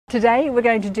Today we're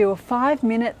going to do a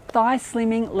 5-minute thigh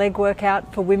slimming leg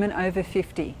workout for women over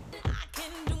 50.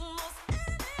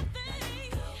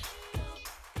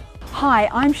 Hi,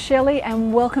 I'm Shelley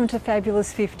and welcome to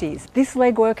Fabulous 50s. This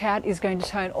leg workout is going to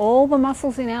tone all the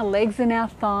muscles in our legs and our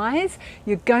thighs.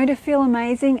 You're going to feel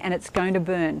amazing and it's going to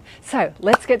burn. So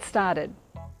let's get started.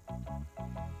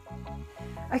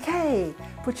 Okay,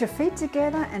 put your feet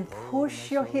together and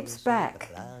push your hips back.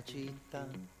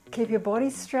 Keep your body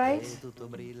straight,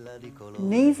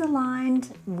 knees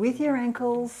aligned with your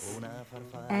ankles.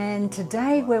 And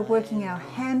today we're working our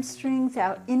hamstrings,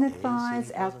 our inner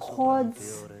thighs, our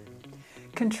quads.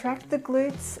 Contract the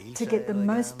glutes to get the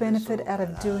most benefit out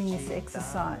of doing this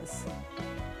exercise.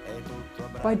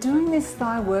 By doing this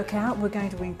thigh workout, we're going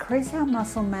to increase our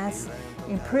muscle mass,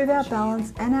 improve our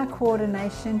balance and our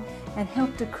coordination, and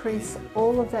help decrease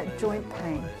all of that joint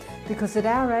pain. Because at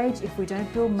our age, if we don't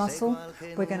build muscle,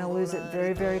 we're going to lose it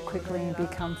very, very quickly and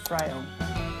become frail.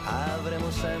 Avremo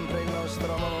sempre il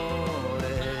nostro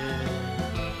amore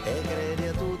e credi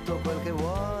a tutto quel che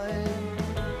vuoi,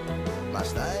 ma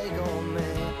stai con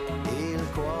me, il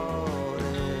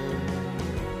cuore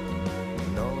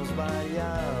non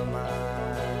sbaglia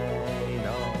mai,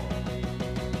 no.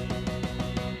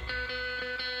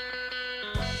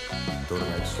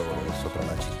 Torna il sole sopra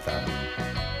la città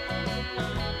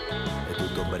e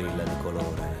tutto brilla di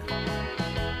colore.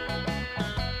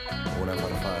 Una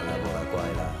farfalla vola qua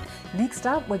e là. Next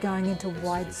up, we're going into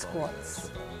wide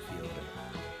squats.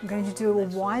 I'm going to do a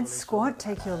wide squat.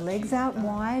 Take your legs out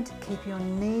wide, keep your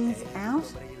knees out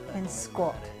and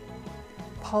squat.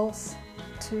 Pulse,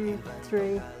 2,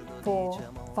 3, 4,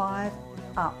 5,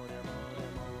 up.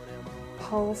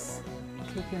 Pulse,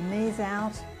 keep your knees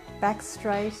out, back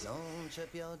straight,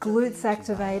 glutes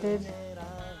activated.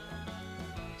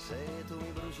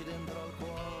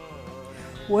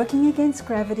 Working against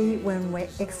gravity when we're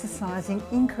exercising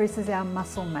increases our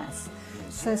muscle mass.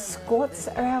 So squats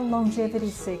are our longevity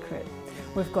secret.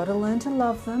 We've got to learn to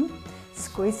love them.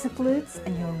 Squeeze the glutes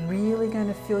and you're really going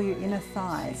to feel your inner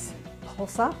thighs.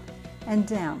 Pulse up and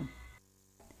down.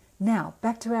 Now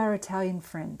back to our Italian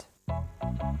friend.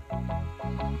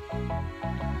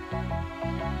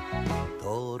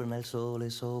 Torna il sole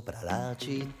sopra la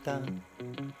città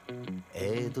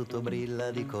e tutto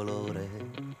brilla di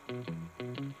colore.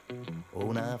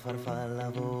 Una farfalla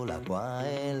vola qua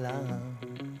e là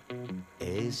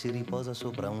e si riposa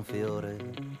sopra un fiore.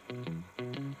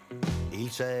 Il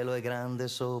cielo è grande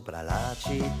sopra la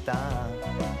città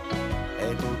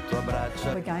e tutto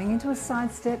abbraccia. We're going into a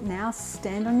side step now.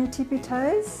 Stand on your tippy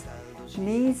toes,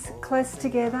 knees close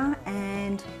together,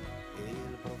 and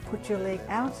put your leg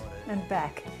out and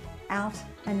back, out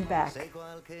and back.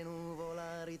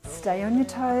 Stay on your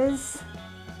toes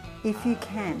if you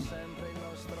can.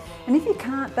 And if you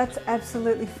can't, that's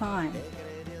absolutely fine.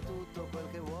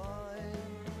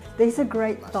 These are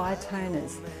great thigh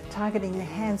toners, targeting the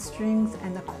hamstrings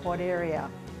and the quad area.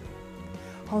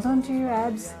 Hold on to your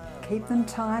abs, keep them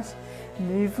tight,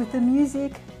 move with the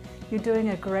music. You're doing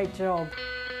a great job.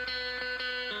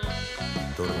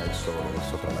 Torna il sole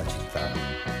sopra la città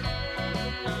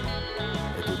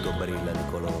e tutto brilla di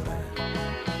colore.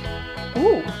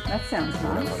 Ooh, that sounds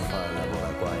Una nice. farfalla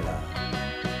vola qua e là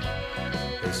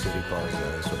e si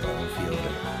riposa sopra un fiore.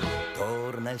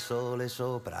 Torna il sole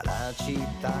sopra la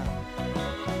città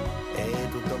e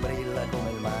tutto brilla come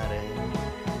il mare.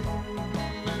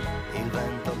 Il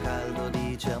vento caldo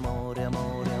dice amore,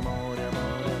 amore, amore,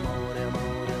 amore, amore,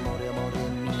 amore, amore, amore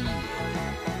mio.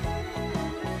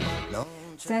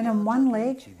 Stand on one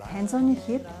leg, hands on your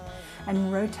hip,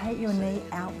 and rotate your knee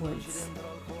outwards.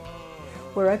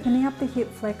 We're opening up the hip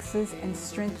flexors and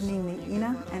strengthening the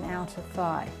inner and outer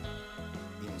thigh.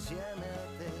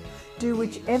 Do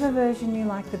whichever version you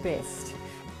like the best.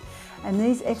 And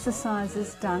these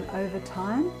exercises done over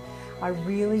time are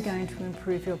really going to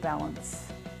improve your balance.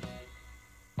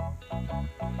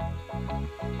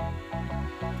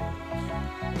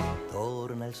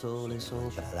 Torna il sole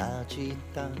sopra la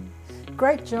città.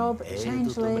 Great job, E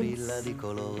change tutto brilla legs. di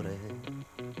colore.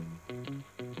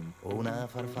 Una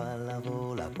farfalla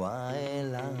vola qua e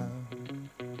là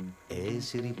e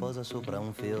si riposa sopra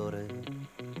un fiore.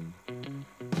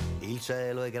 Il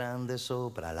cielo è grande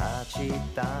sopra la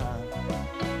città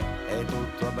e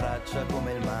tutto abbraccia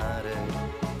come il mare.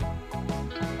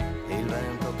 Il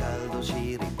vento caldo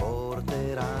ci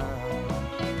riporterà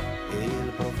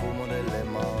il profumo delle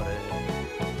more.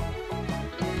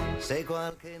 Se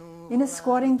qualche In a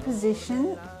squatting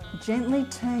position, gently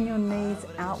turn your knees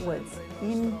outwards.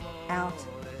 In, out,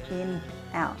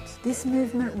 out. This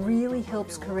movement really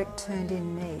helps correct turned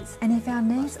in knees. And if our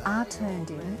knees are turned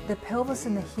in, the pelvis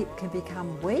and the hip can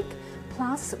become weak,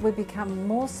 plus we become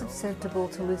more susceptible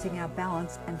to losing our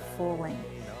balance and falling.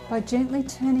 By gently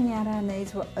turning out our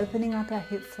knees, we're opening up our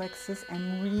hip flexors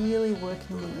and really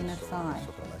working the inner thigh.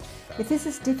 If this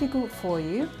is difficult for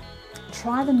you,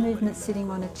 try the movement sitting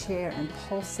on a chair and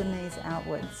pulse the knees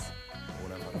outwards.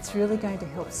 It's really going to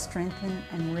help strengthen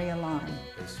and realign.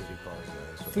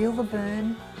 Feel the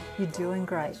burn, you're doing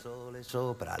great.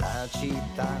 Sopra la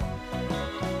città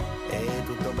e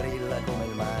tutto brilla come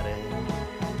il mare.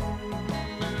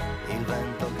 Il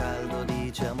vento caldo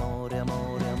dice amore,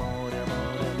 amore, amore,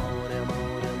 amore, amore,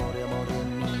 amore, amore, amore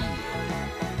mio.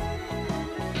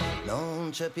 Non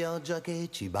c'è pioggia che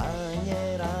ci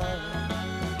bagnerà.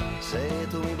 Se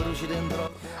tu mi bruci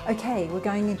dentro. Okay, we're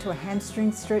going into a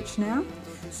hamstring stretch now.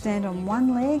 Stand on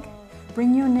one leg,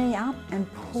 bring your knee up and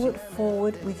pull it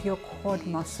forward with your quad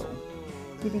muscle,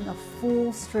 giving a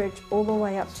full stretch all the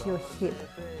way up to your hip.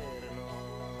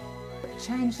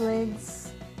 Change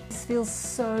legs. This feels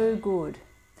so good,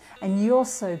 and you're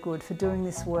so good for doing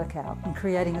this workout and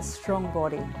creating a strong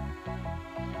body.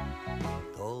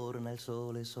 Torna il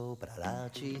sole sopra la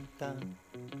città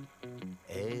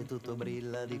e tutto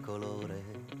brilla di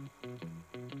colore.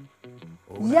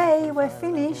 Yay, we're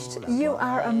finished. You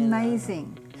are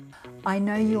amazing. I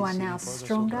know you are now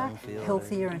stronger,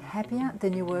 healthier and happier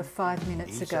than you were 5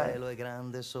 minutes ago.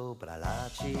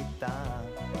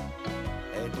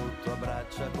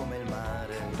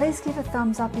 Please give a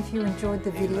thumbs up if you enjoyed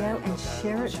the video and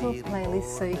share it to a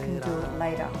playlist so you can do it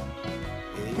later.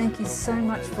 Thank you so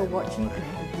much for watching and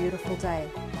have a beautiful day.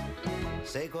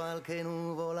 Se qualche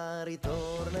nuvola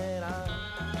ritornerà,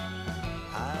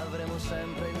 avremo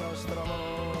sempre il nostro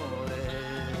amore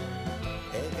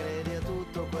e credi a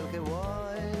tutto quel che vuoi.